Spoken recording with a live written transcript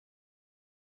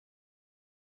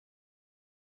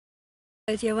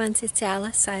Hello dear ones, it's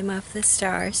Alice. I'm of the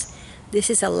stars. This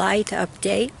is a light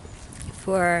update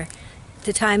for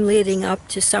the time leading up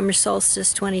to Summer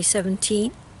Solstice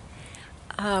 2017.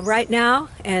 Right now,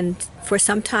 and for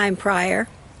some time prior,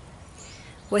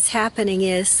 what's happening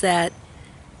is that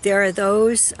there are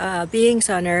those beings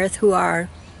on Earth who are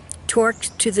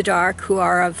torqued to the dark, who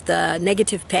are of the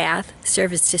negative path,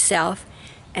 service to self,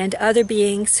 and other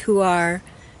beings who are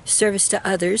service to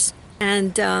others.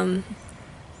 And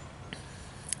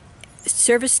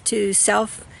service to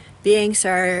self beings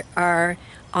are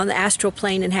on the astral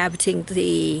plane inhabiting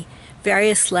the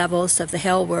various levels of the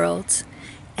hell worlds,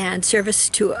 and service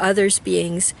to others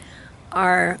beings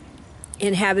are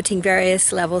inhabiting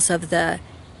various levels of the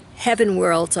heaven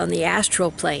worlds on the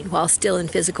astral plane, while still in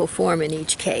physical form in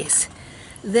each case.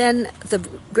 Then the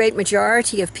great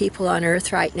majority of people on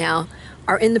Earth right now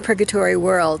are in the purgatory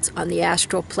worlds on the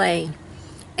astral plane,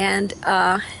 and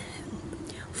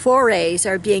forays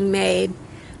are being made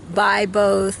by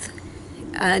both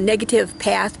negative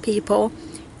path people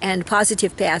and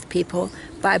positive path people,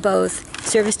 by both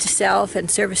service to self and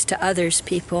service to others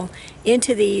people,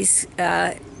 into these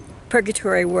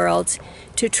purgatory worlds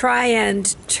to try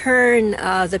and turn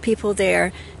the people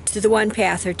there to the one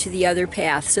path or to the other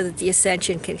path, so that the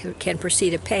ascension can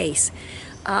proceed apace.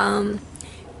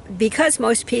 Because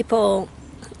most people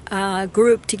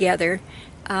group together,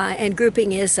 and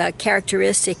grouping is a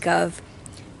characteristic of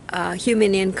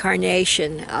human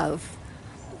incarnation, of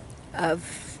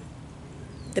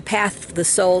the path of the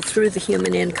soul through the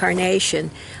human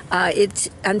incarnation. It's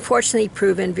unfortunately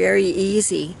proven very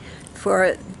easy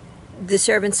for the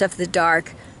servants of the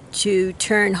dark to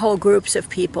turn whole groups of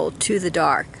people to the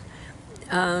dark.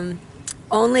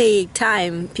 Only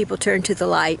time people turn to the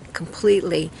light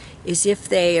completely is if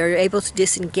they are able to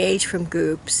disengage from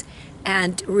groups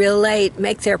and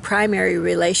make their primary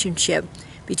relationship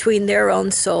between their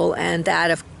own soul and that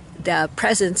of the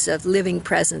living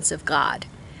presence of God.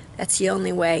 That's the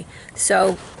only way.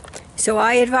 So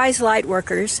I advise light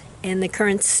workers in the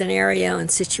current scenario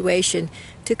and situation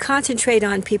to concentrate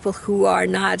on people who are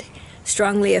not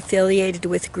strongly affiliated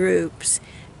with groups,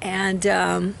 and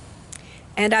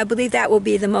I believe that will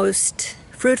be the most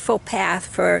fruitful path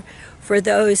for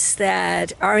those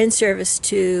that are in service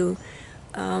to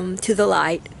the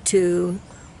light, to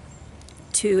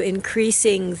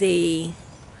increasing the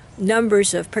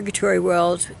numbers of purgatory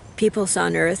world peoples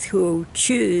on Earth who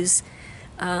choose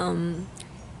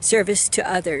service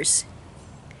to others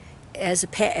as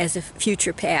a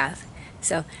future path.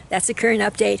 So that's the current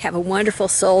update. Have a wonderful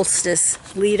solstice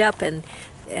lead up, and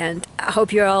I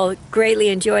hope you're all greatly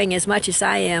enjoying, as much as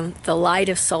I am, the light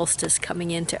of solstice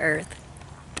coming into Earth.